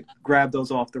used to grab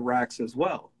those off the racks as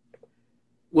well.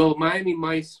 Well, Miami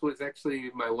Mice was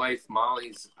actually my wife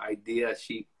Molly's idea.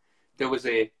 There was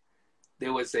a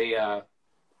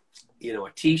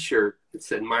T-shirt that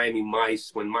said Miami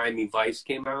Mice when Miami Vice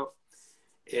came out,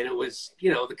 and it was,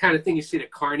 you know, the kind of thing you see at a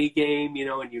Carney game, you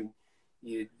know, and you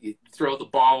throw the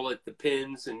ball at the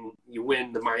pins and you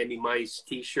win the Miami Mice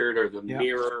T-shirt or the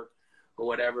mirror or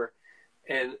whatever.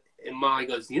 And Molly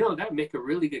goes, you know, that'd make a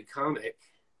really good comic,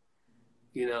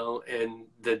 you know. And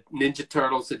the Ninja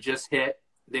Turtles had just hit.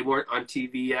 They weren't on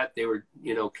TV yet. They were,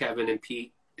 you know, Kevin and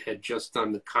Pete had just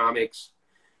done the comics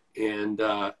and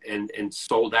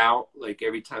sold out. Like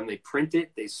every time they print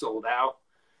it, they sold out.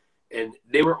 And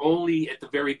they were only at the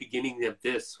very beginning of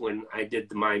this when I did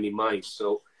the Miami Mice.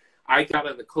 So I got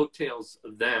on the coattails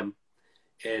of them,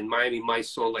 and Miami Mice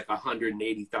sold like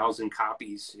 180,000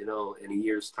 copies, you know, in a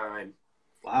year's time.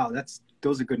 Wow,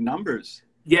 those are good numbers.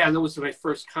 Yeah, and that was my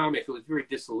first comic. It was very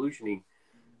disillusioning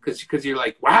because you're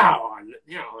like, wow,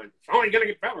 you know, it's only gonna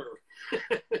get better,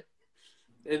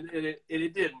 and it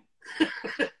didn't.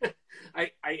 I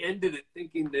ended it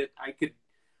thinking that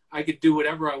I could do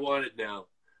whatever I wanted now,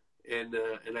 and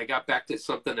I got back to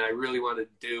something I really wanted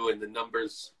to do, and the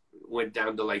numbers went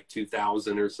down to like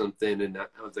 2,000 or something, and I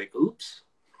was like, oops.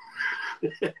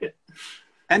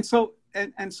 And so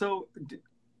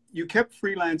you kept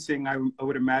freelancing. I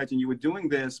would imagine you were doing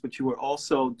this, but you were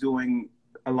also doing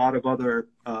a lot of other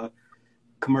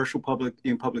commercial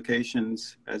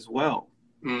publications as well.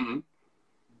 Mm-hmm.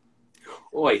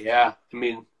 Oh yeah, I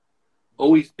mean,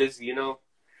 always busy. You know,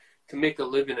 to make a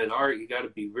living in art, you got to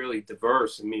be really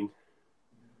diverse. I mean,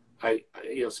 I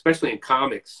you know, especially in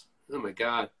comics. Oh my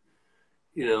God,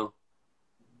 you know,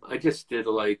 I just did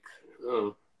like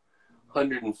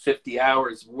 150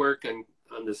 hours work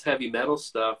on this heavy metal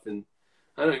stuff, and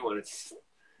I don't even want to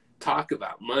talk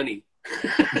about money.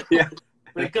 Yeah.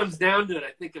 When it comes down to it,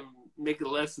 I think I'm making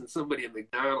less than somebody at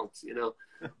McDonald's, you know.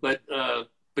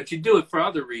 But you do it for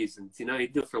other reasons, you know. You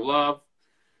do it for love,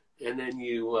 and then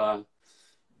you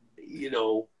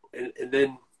know, and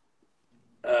then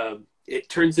it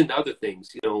turns into other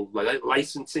things, you know, like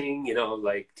licensing, you know,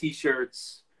 like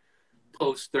T-shirts,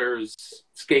 posters,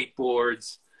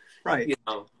 skateboards, Right. you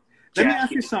know. Let me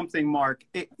ask you something, Mark.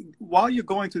 While you're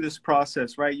going through this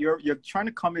process, right, you're trying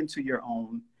to come into your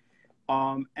own,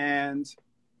 and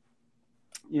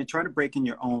you're trying to break in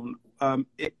your own.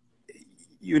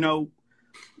 You know,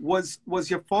 was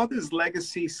your father's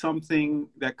legacy something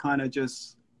that kind of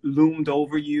just loomed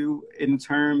over you in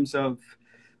terms of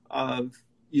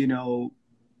you know,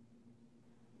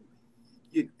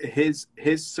 his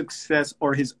success,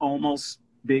 or his almost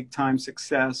big time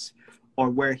success, or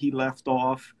where he left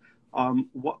off?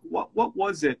 What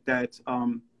was it that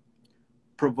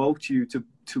provoked you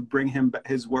to bring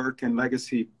his work and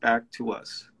legacy back to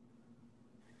us?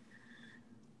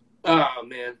 Oh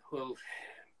man, well,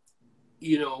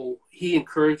 you know, he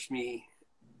encouraged me,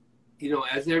 you know,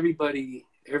 as every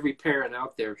parent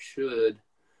out there should,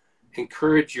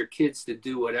 encourage your kids to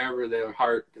do whatever their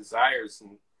heart desires,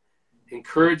 and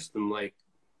encourage them, like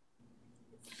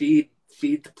feed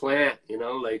the plant, you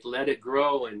know, like let it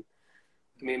grow. And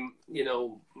I mean, you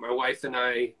know, my wife and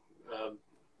I,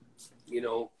 you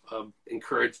know,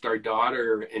 encouraged our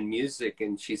daughter in music,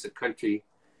 and she's a country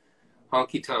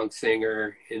honky tonk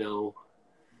singer, you know,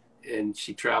 and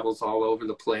she travels all over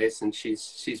the place, and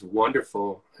she's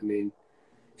wonderful. I mean,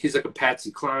 she's like a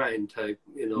Patsy Cline type,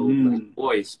 you know, like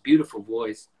voice, beautiful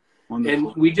voice. Wonderful.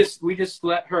 And we just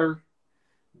let her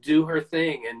do her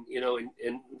thing. And, you know, and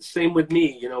same with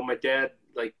me, you know, my dad,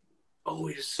 like,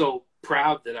 always is so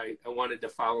proud that I wanted to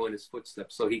follow in his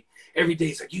footsteps. So every day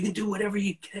he's like, you can do whatever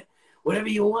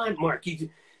you want, Mark. You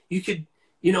could,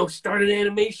 you know, start an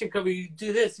animation company, you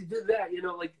do this, you do that, you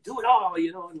know, like do it all,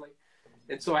 you know,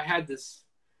 and so I had this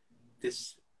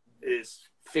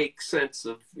fake sense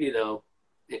of, you know,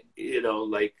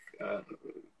 like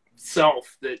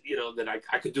self that, you know, that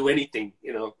I could do anything,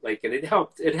 you know, like, and it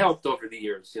helped over the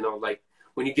years, you know, like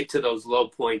when you get to those low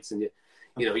points and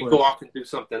you know, you go off and do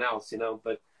something else, you know,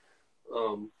 but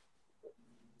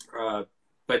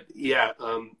yeah,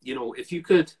 you know, if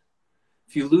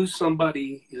you lose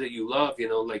somebody that you love, you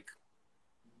know, like,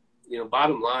 you know,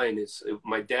 bottom line is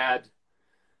my dad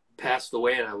passed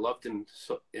away, and I loved him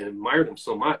and admired him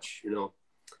so much, you know,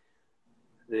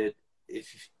 that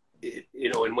you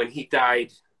know, and when he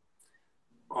died,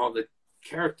 all the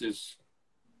characters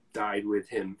died with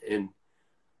him, and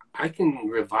I can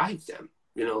revive them,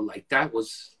 you know, like that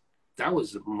was a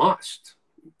must,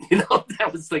 you know,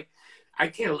 that was like, I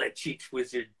can't let Cheech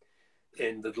Wizard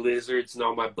and the Lizards and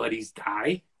all my buddies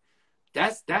die.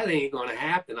 That ain't gonna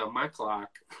happen on my clock.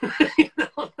 You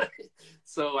know?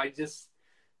 So I just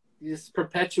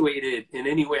perpetuate it in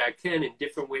any way I can, in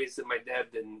different ways that my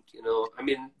dad didn't, you know. I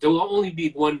mean, there will only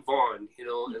be one Vaughn, you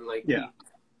know, and like, yeah.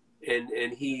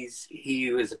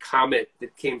 He was a comet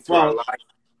that came through our life.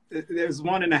 There's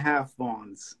 1.5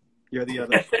 Vaughns. You're the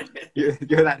other.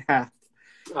 you're that half.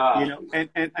 You know,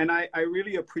 and I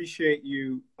really appreciate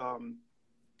you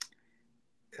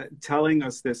telling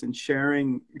us this and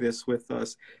sharing this with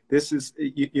us. This is,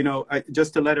 you know,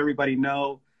 just to let everybody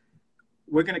know,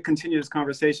 we're going to continue this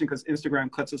conversation because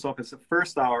Instagram cuts us off at the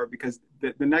first hour, because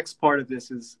the next part of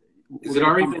this is it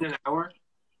already been an hour?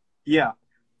 Yeah.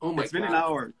 Oh my God. It's been an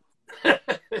hour.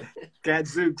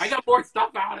 Gadzooks. I got more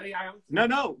stuff out of the house.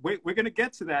 No, we're going to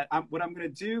get to that. What I'm going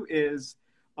to do is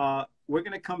we're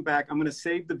going to come back. I'm going to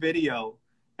save the video,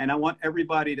 and I want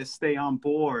everybody to stay on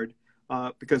board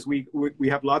because we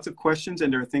have lots of questions,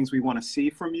 and there are things we want to see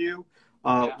from you.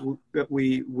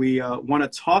 We want to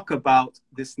talk about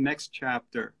this next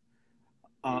chapter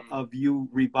of you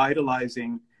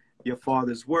revitalizing your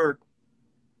father's work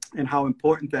and how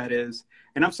important that is.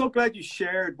 And I'm so glad you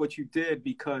shared what you did,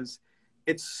 because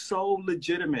it's so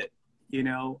legitimate, you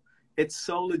know, it's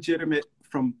so legitimate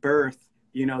from birth.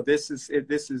 You know, this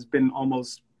has been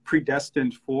almost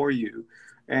predestined for you.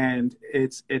 And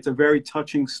it's a very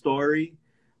touching story.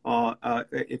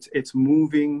 It's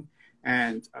moving.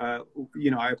 And,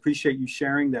 you know, I appreciate you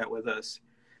sharing that with us.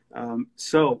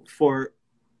 So we're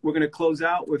going to close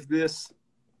out with this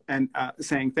and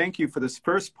saying thank you for this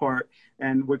first part.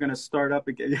 And we're going to start up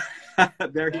again.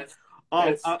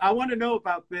 I want to know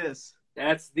about this.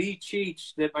 That's the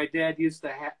Cheech that my dad used to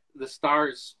have the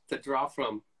stars to draw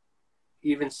from.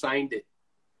 He even signed it.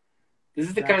 This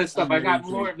is the kind of That's stuff I got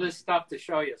amazing. more of this stuff to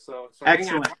show you. So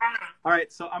Excellent. All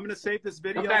right, so I'm going to save this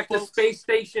video. Come back folks. to Space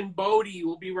Station BODE.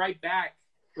 We'll be right back.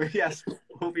 Yes,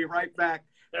 we'll be right back.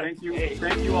 Thank you.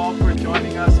 Thank you all for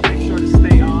joining us. Make sure to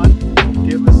stay on.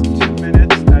 Give us 2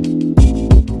 minutes.